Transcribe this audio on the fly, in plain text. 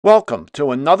Welcome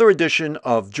to another edition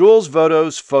of Jules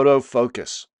Voto's Photo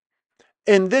Focus.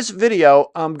 In this video,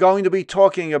 I'm going to be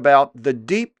talking about the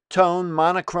deep tone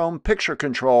monochrome picture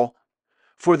control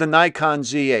for the Nikon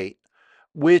Z8,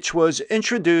 which was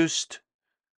introduced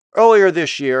earlier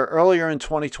this year, earlier in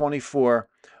 2024,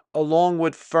 along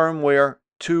with firmware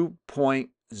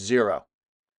 2.0.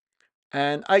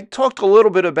 And I talked a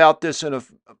little bit about this in an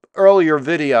earlier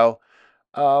video,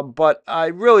 but I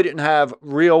really didn't have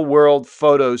real world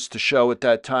photos to show at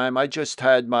that time. I just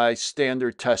had my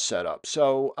standard test setup.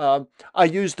 So I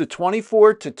used the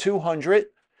 24 to 200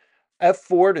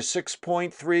 f4 to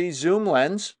 6.3 zoom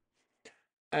lens,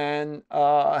 and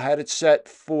I had it set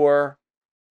for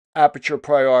aperture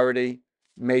priority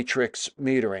matrix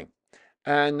metering.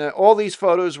 And all these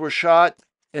photos were shot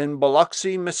in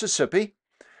Biloxi, Mississippi,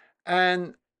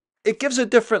 and it gives a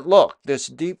different look, this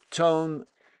deep tone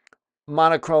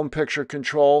monochrome picture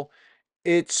control.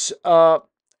 It's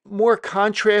more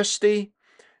contrasty.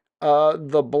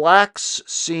 The blacks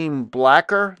seem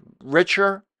blacker,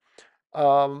 richer.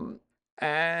 Um,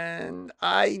 and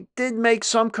I did make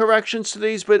some corrections to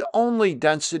these, but only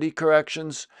density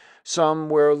corrections. Some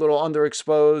were a little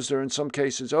underexposed or in some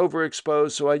cases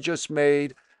overexposed. So I just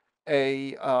made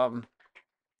a, um,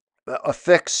 a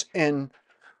fix in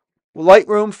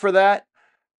Lightroom for that.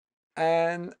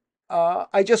 And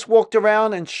I just walked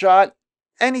around and shot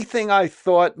anything I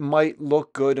thought might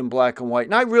look good in black and white.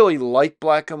 And I really like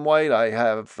black and white.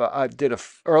 I did a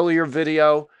earlier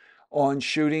video on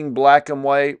shooting black and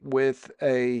white with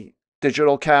a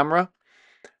digital camera,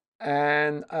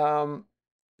 and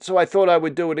so I thought I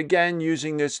would do it again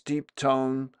using this deep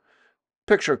tone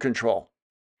picture control.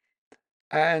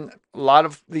 And a lot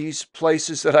of these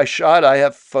places that I shot, I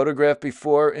have photographed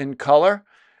before in color.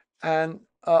 And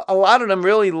a lot of them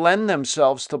really lend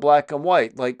themselves to black and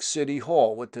white, like City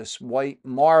Hall with this white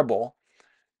marble.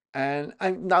 And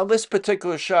now this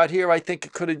particular shot here, I think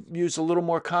it could have used a little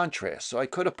more contrast. So I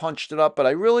could have punched it up, but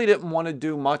I really didn't want to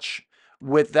do much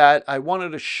with that. I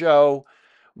wanted to show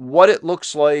what it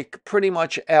looks like pretty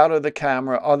much out of the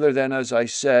camera, other than, as I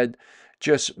said,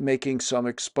 just making some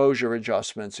exposure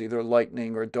adjustments, either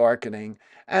lightening or darkening.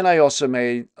 And I also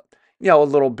made, a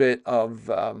little bit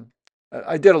of,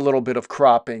 I did a little bit of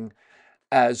cropping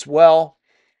as well.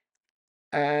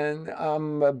 And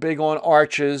I'm big on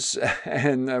arches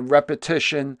and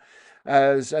repetition.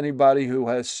 As anybody who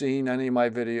has seen any of my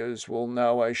videos will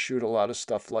know, I shoot a lot of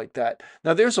stuff like that.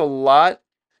 Now, there's a lot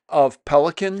of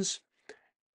pelicans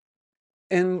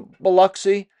in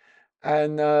Biloxi,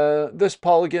 and this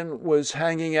pelican was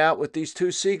hanging out with these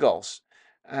two seagulls.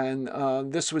 And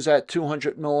this was at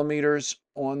 200 millimeters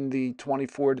on the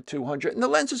 24 to 200. And the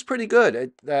lens is pretty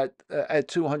good at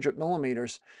 200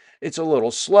 millimeters. It's a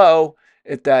little slow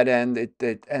at that end.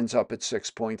 It ends up at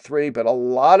 6.3. But a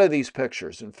lot of these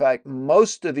pictures, in fact,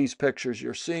 most of these pictures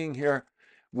you're seeing here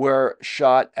were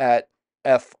shot at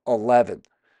f11.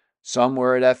 Some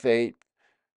were at f8,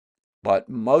 but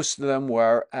most of them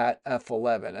were at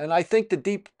f11. And I think the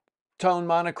deep tone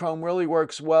monochrome really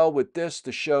works well with this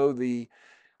to show the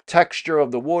texture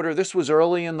of the water. This was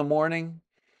early in the morning,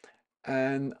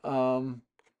 and I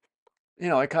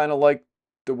kind of like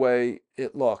the way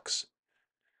it looks.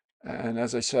 And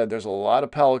as I said, there's a lot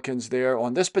of pelicans there.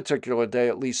 On this particular day,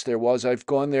 at least there was. I've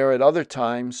gone there at other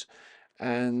times,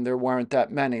 and there weren't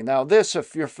that many. Now this,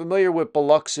 if you're familiar with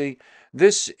Biloxi,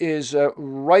 this is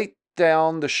right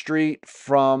down the street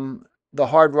from the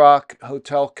Hard Rock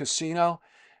Hotel Casino.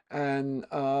 And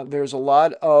there's a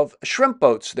lot of shrimp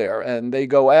boats there, and they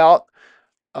go out,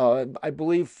 I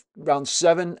believe, around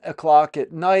 7 o'clock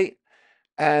at night,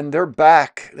 and they're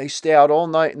back. They stay out all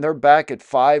night, and they're back at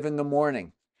 5 in the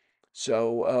morning.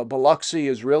 So Biloxi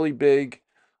is really big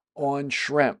on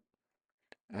shrimp.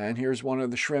 And here's one of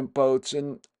the shrimp boats.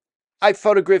 And I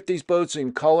photographed these boats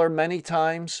in color many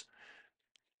times.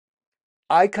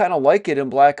 I kind of like it in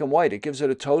black and white. It gives it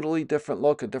a totally different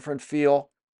look, a different feel.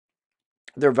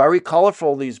 They're very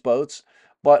colorful, these boats,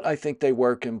 but I think they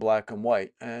work in black and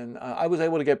white. And I was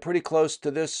able to get pretty close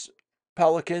to this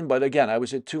pelican, but again, I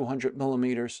was at 200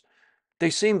 millimeters. They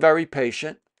seem very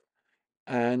patient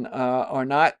and are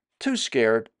not too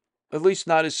scared, at least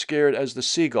not as scared as the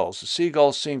seagulls. The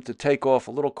seagulls seem to take off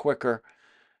a little quicker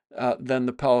than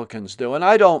the pelicans do. And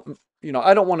I don't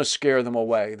want to scare them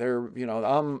away.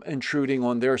 I'm intruding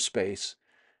on their space.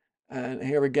 And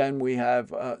here again, we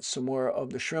have some more of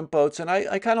the shrimp boats, and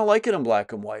I kind of like it in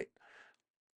black and white.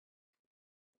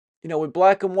 With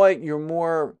black and white, you're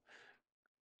more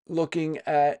looking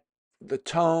at the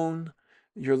tone,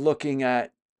 you're looking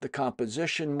at the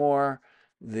composition more,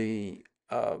 the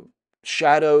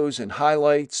shadows and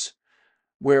highlights.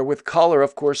 Where with color,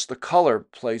 of course, the color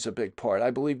plays a big part. I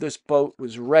believe this boat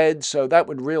was red, so that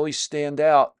would really stand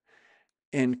out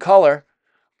in color,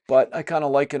 but I kind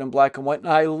of like it in black and white. And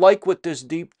I like what this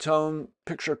deep tone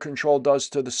picture control does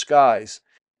to the skies.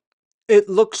 It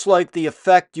looks like the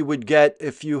effect you would get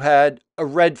if you had a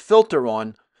red filter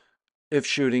on if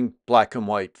shooting black and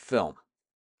white film.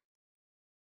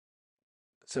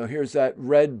 So here's that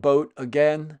red boat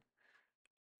again.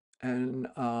 And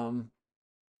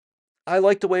I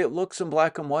like the way it looks in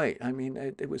black and white. I mean,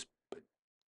 it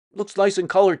looks nice in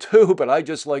color too, but I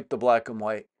just like the black and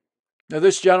white. Now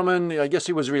this gentleman, I guess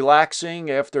he was relaxing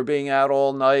after being out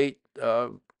all night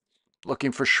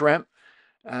looking for shrimp.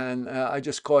 And I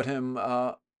just caught him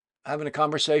having a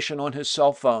conversation on his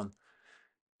cell phone.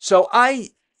 So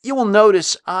you will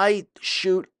notice I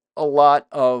shoot a lot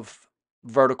of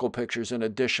vertical pictures in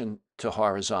addition to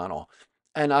horizontal.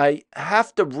 And I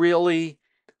have to really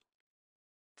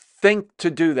think to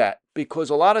do that because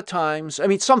a lot of times, I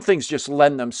mean, some things just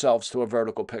lend themselves to a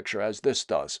vertical picture as this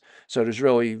does. So there's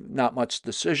really not much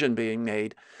decision being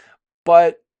made.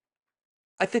 But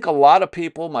I think a lot of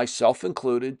people, myself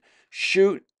included,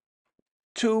 shoot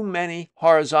too many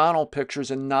horizontal pictures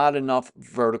and not enough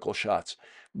vertical shots.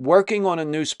 Working on a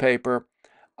newspaper,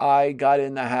 I got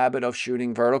in the habit of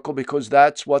shooting vertical because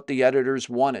that's what the editors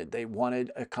wanted. They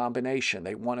wanted a combination.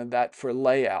 They wanted that for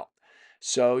layout.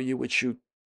 So you would shoot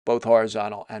both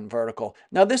horizontal and vertical.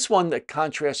 Now this one, the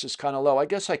contrast is kind of low. I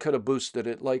guess I could have boosted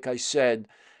it. Like I said,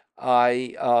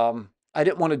 I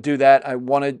didn't want to do that. I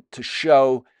wanted to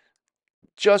show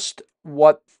just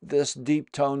what this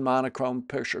deep tone monochrome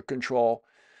picture control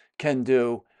can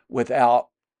do without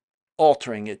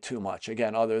altering it too much,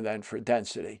 again, other than for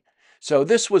density. So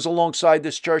this was alongside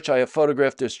this church. I have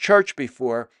photographed this church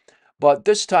before, but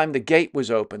this time the gate was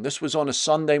open. This was on a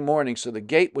Sunday morning, so the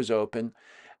gate was open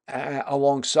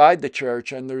alongside the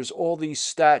church, and there's all these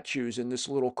statues in this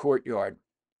little courtyard.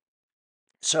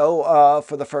 So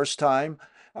for the first time,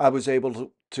 I was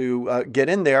able to get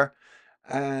in there.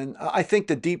 And I think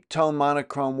the deep tone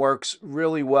monochrome works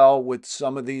really well with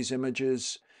some of these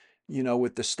images,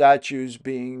 with the statues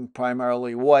being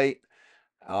primarily white.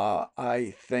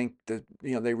 I think that,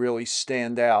 they really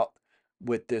stand out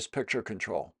with this picture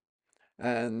control.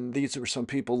 And these are some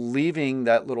people leaving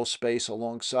that little space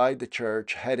alongside the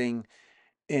church, heading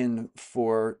in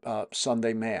for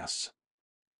Sunday Mass.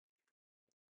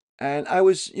 And I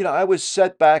was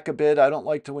set back a bit. I don't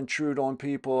like to intrude on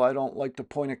people. I don't like to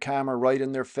point a camera right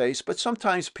in their face. But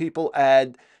sometimes people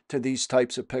add to these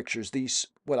types of pictures, these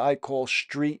what I call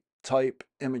street type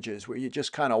images, where you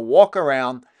just kind of walk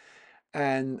around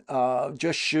and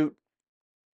just shoot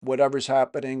whatever's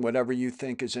happening, whatever you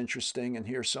think is interesting. And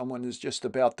here someone is just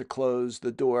about to close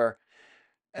the door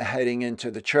heading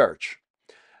into the church.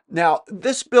 Now,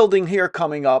 this building here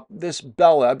coming up, this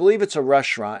Bella, I believe it's a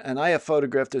restaurant, and I have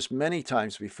photographed this many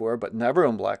times before, but never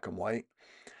in black and white.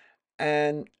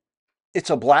 And it's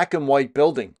a black and white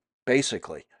building,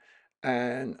 basically.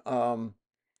 And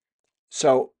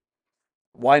so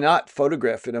why not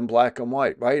photograph it in black and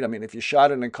white, right? I mean, if you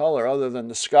shot it in color other than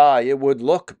the sky, it would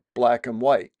look black and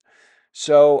white.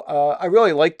 So I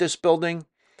really like this building,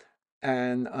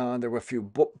 and there were a few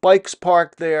bikes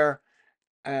parked there.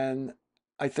 And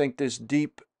I think this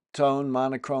deep tone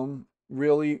monochrome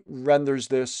really renders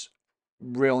this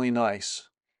really nice.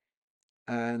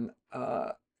 And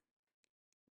I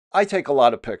take a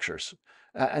lot of pictures.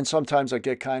 And sometimes I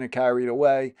get kind of carried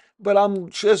away, but I'm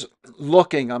just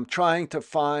looking. I'm trying to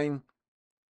find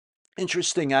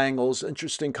interesting angles,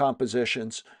 interesting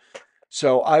compositions.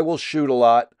 So I will shoot a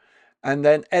lot and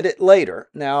then edit later.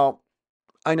 Now,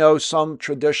 I know some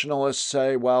traditionalists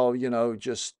say, well,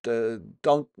 just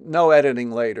don't, no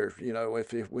editing later.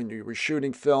 If when you were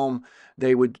shooting film,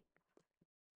 they would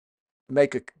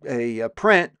make a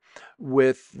print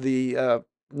with the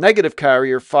negative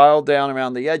carrier filed down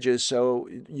around the edges so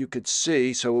you could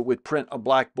see, so it would print a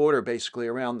black border basically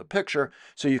around the picture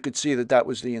so you could see that that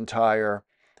was the entire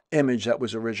image that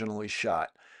was originally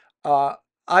shot.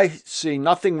 I see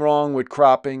nothing wrong with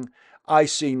cropping. I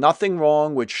see nothing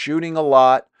wrong with shooting a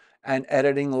lot and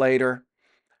editing later.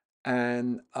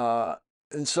 And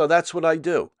so that's what I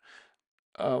do.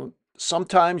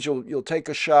 Sometimes you'll take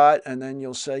a shot and then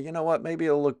you'll say, you know what, maybe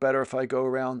it'll look better if I go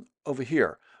around over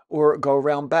here or go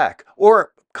around back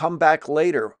or come back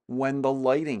later when the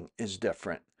lighting is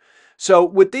different. So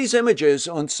with these images,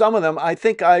 on some of them, I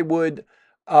think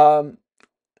um,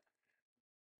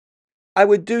 I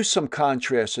would do some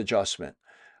contrast adjustment.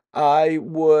 I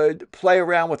would play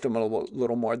around with them a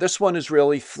little more. This one is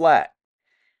really flat.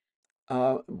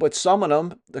 But some of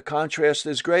them, the contrast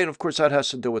is great. Of course, that has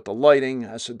to do with the lighting,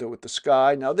 has to do with the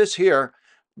sky. Now, this here,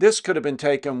 this could have been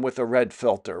taken with a red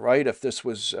filter, right? If this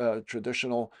was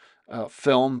traditional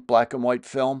film, black and white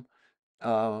film.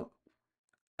 Uh,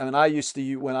 and I used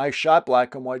to, when I shot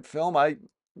black and white film, I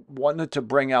wanted to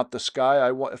bring out the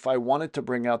sky. If I wanted to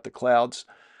bring out the clouds,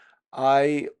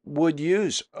 I would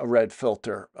use a red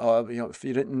filter. If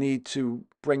you didn't need to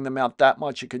bring them out that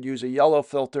much, you could use a yellow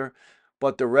filter,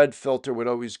 but the red filter would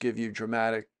always give you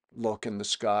dramatic look in the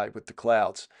sky with the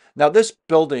clouds. Now, this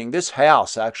building, this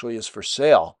house actually is for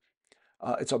sale.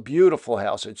 It's a beautiful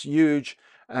house. It's huge,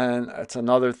 and it's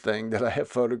another thing that I have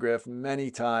photographed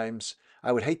many times.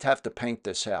 I would hate to have to paint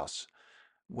this house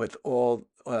with all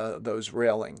those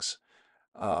railings.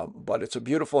 But it's a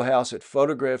beautiful house. It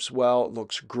photographs well. It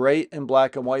looks great in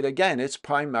black and white. Again, it's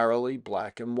primarily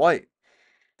black and white.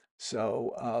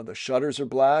 So the shutters are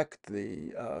black.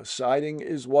 The siding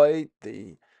is white.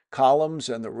 The columns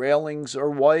and the railings are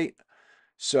white.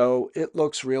 So it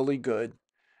looks really good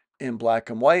in black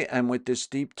and white. And with this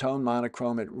deep tone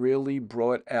monochrome, it really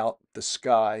brought out the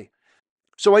sky.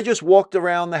 So I just walked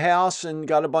around the house and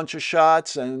got a bunch of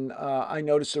shots. And I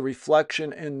noticed a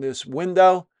reflection in this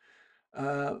window.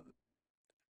 Uh,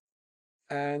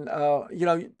 And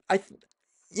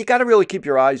you got to really keep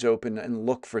your eyes open and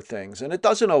look for things. And it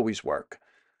doesn't always work,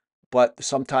 but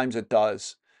sometimes it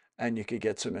does, and you could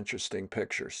get some interesting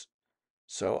pictures.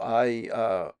 So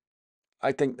I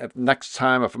think that next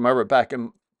time, if I'm ever back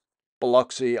in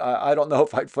Biloxi, I don't know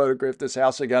if I'd photograph this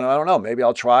house again. I don't know. Maybe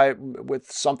I'll try it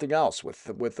with something else, with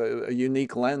a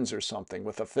unique lens or something,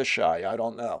 with a fisheye. I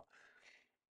don't know.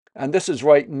 And this is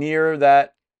right near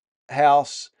that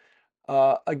house.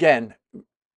 Again,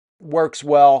 works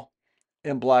well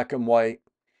in black and white.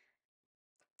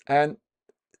 And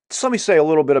so let me say a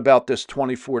little bit about this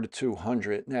 24 to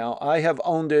 200. Now, I have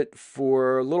owned it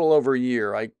for a little over a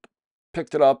year. I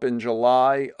picked it up in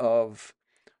July of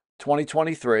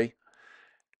 2023.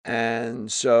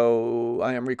 And so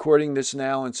I am recording this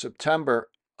now in September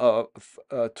of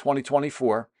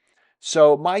 2024.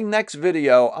 So my next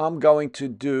video, I'm going to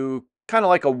do kind of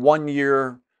like a 1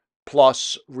 year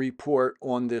plus report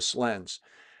on this lens.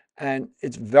 And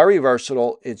it's very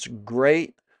versatile. It's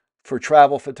great for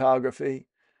travel photography.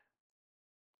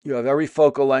 You have every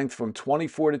focal length from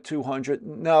 24 to 200.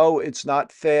 No, it's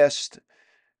not fast.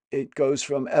 It goes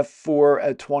from f4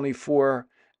 at 24,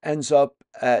 ends up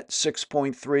at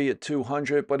 6.3 at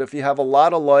 200. But if you have a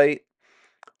lot of light,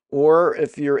 or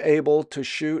if you're able to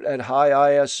shoot at high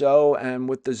ISO, and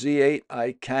with the Z8,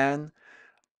 I can.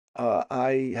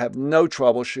 I have no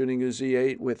trouble shooting a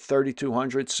Z8 with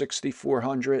 3200,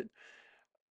 6400,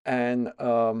 and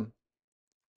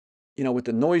with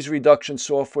the noise reduction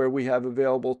software we have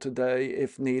available today,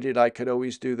 if needed, I could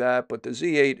always do that. But the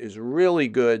Z8 is really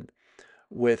good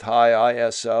with high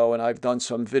ISO, and I've done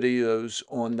some videos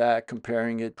on that,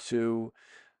 comparing it to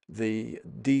the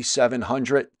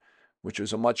D700, which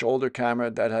is a much older camera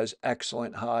that has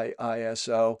excellent high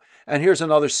ISO. And here's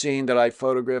another scene that I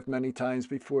photographed many times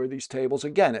before, these tables.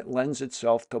 Again, it lends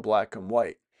itself to black and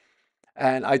white.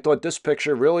 And I thought this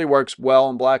picture really works well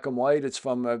in black and white. It's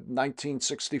from a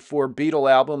 1964 Beatle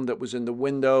album that was in the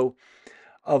window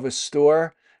of a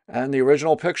store. And the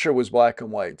original picture was black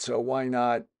and white. So why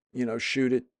not,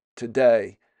 shoot it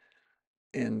today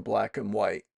in black and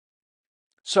white?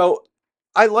 So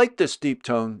I like this deep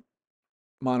tone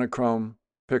monochrome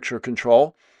picture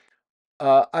control.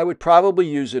 I would probably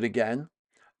use it again.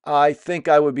 I think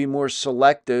I would be more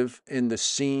selective in the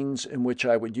scenes in which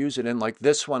I would use it in. Like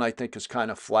this one, I think is kind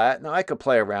of flat. Now I could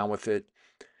play around with it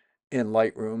in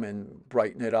Lightroom and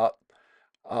brighten it up.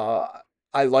 Uh,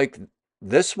 I like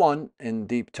this one in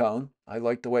deep tone. I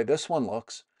like the way this one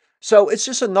looks. So it's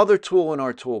just another tool in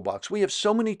our toolbox. We have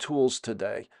so many tools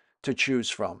today to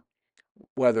choose from,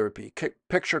 whether it be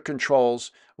picture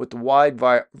controls, with the wide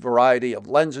variety of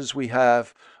lenses we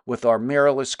have. With our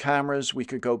mirrorless cameras, we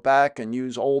could go back and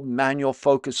use old manual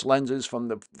focus lenses from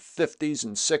the 50s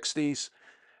and 60s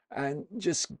and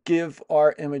just give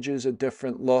our images a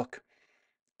different look.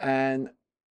 And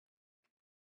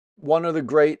one of the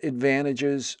great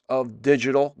advantages of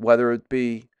digital, whether it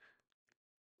be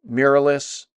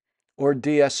mirrorless or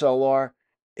DSLR,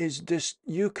 is this: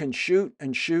 you can shoot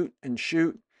and shoot and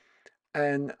shoot.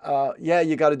 And yeah,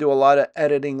 you got to do a lot of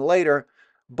editing later,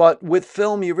 but with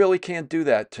film, you really can't do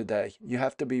that today. You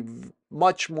have to be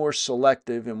much more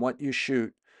selective in what you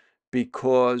shoot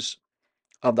because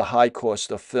of the high cost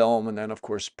of film, and then of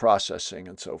course processing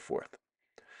and so forth.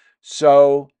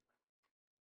 So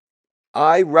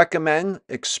I recommend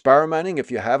experimenting,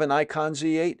 if you have an Nikon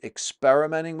Z8,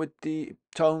 experimenting with the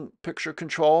tone picture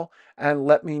control, and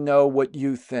let me know what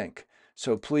you think.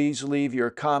 So please leave your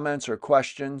comments or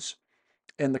questions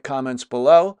in the comments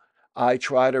below. I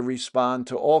try to respond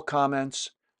to all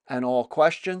comments and all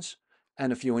questions.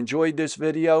 And if you enjoyed this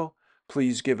video,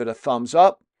 please give it a thumbs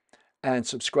up and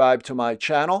subscribe to my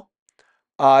channel.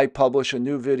 I publish a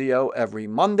new video every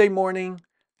Monday morning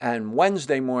and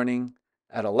Wednesday morning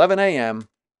at 11 a.m.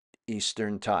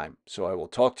 Eastern Time. So I will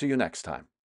talk to you next time.